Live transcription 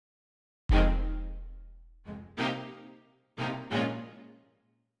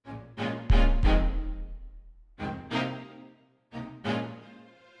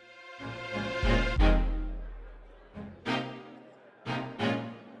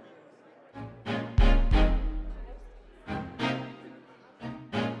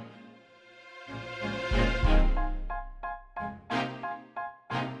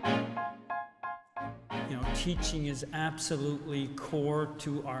teaching is absolutely core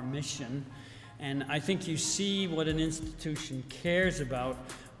to our mission. And I think you see what an institution cares about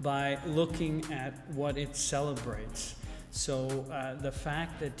by looking at what it celebrates. So the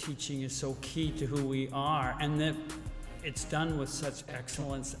fact that teaching is so key to who we are, and that it's done with such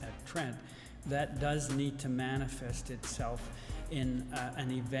excellence at Trent, that does need to manifest itself in an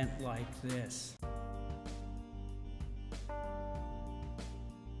event like this.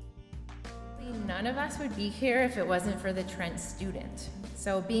 None of us would be here if it wasn't for the Trent student.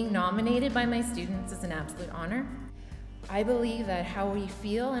 So being nominated by my students is an absolute honor. I believe that how we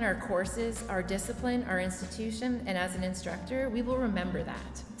feel in our courses, our discipline, our institution, and as an instructor, we will remember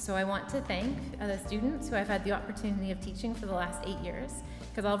that. So I want to thank the students who I've had the opportunity of teaching for the last 8 years,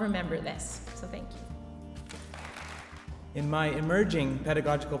 because I'll remember this. So thank you. In my emerging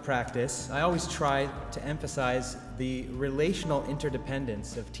pedagogical practice, I always try to emphasize the relational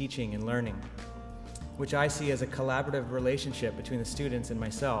interdependence of teaching and learning, which I see as a collaborative relationship between the students and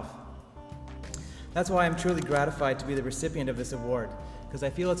myself. That's why I'm truly gratified to be the recipient of this award, because I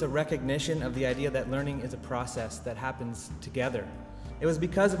feel it's a recognition of the idea that learning is a process that happens together. It was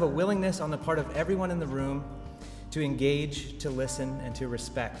because of a willingness on the part of everyone in the room to engage, to listen, and to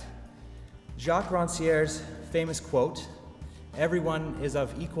respect. Jacques Rancière's famous quote, "Everyone is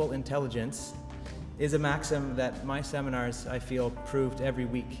of equal intelligence," is a maxim that my seminars, I feel, proved every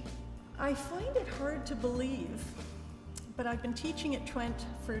week. I find it hard to believe, but I've been teaching at Trent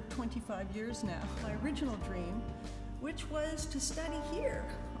for 25 years now. My original dream, which was to study here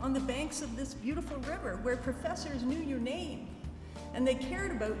on the banks of this beautiful river where professors knew your name and they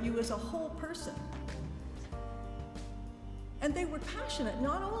cared about you as a whole person. And they were passionate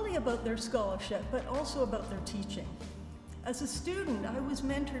not only about their scholarship, but also about their teaching. As a student, I was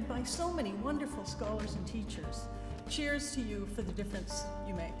mentored by so many wonderful scholars and teachers. Cheers to you for the difference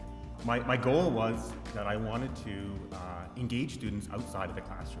you make. My goal was that I wanted to engage students outside of the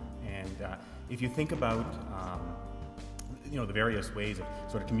classroom. And if you think about the various ways of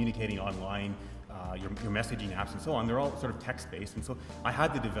sort of communicating online, your messaging apps and so on, they're all sort of text-based. And so I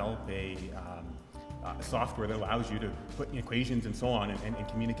had to develop a software that allows you to put equations and so on and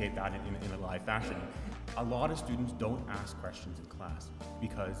communicate that in a live fashion. A lot of students don't ask questions in class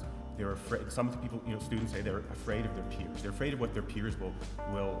because they're afraid. Some people, students say they're afraid of their peers. They're afraid of what their peers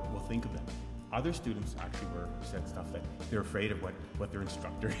will think of them. Other students actually said stuff that they're afraid of what their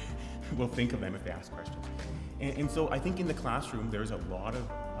instructor will think of them if they ask questions. And so I think in the classroom there's a lot of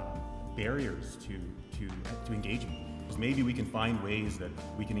barriers to engagement. Because maybe we can find ways that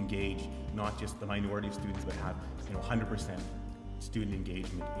we can engage not just the minority of students, but have 100% student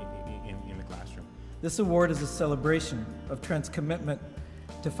engagement in the classroom. This award is a celebration of Trent's commitment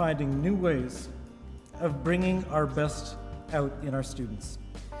to finding new ways of bringing our best out in our students.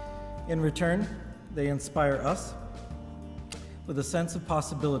 In return, they inspire us with a sense of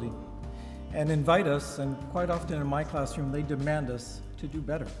possibility and invite us, and quite often in my classroom, they demand us to do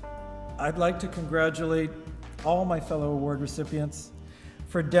better. I'd like to congratulate all my fellow award recipients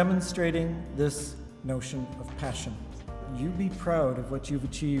for demonstrating this notion of passion. You be proud of what you've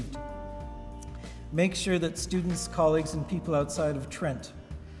achieved. Make sure that students, colleagues, and people outside of Trent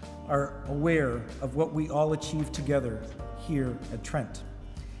are aware of what we all achieve together here at Trent.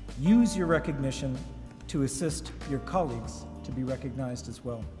 Use your recognition to assist your colleagues to be recognized as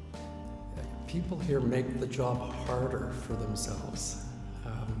well. People here make the job harder for themselves.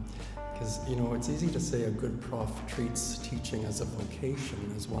 Because, it's easy to say a good prof treats teaching as a vocation,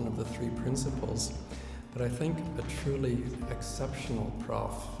 as one of the 3 principles, but I think a truly exceptional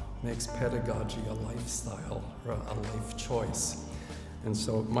prof makes pedagogy a lifestyle, or a life choice. And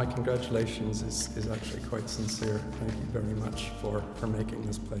so my congratulations is actually quite sincere. Thank you very much for making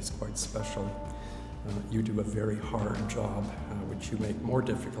this place quite special. You do a very hard job, which you make more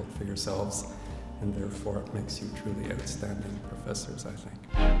difficult for yourselves, and therefore it makes you truly outstanding professors, I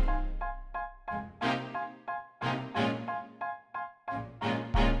think.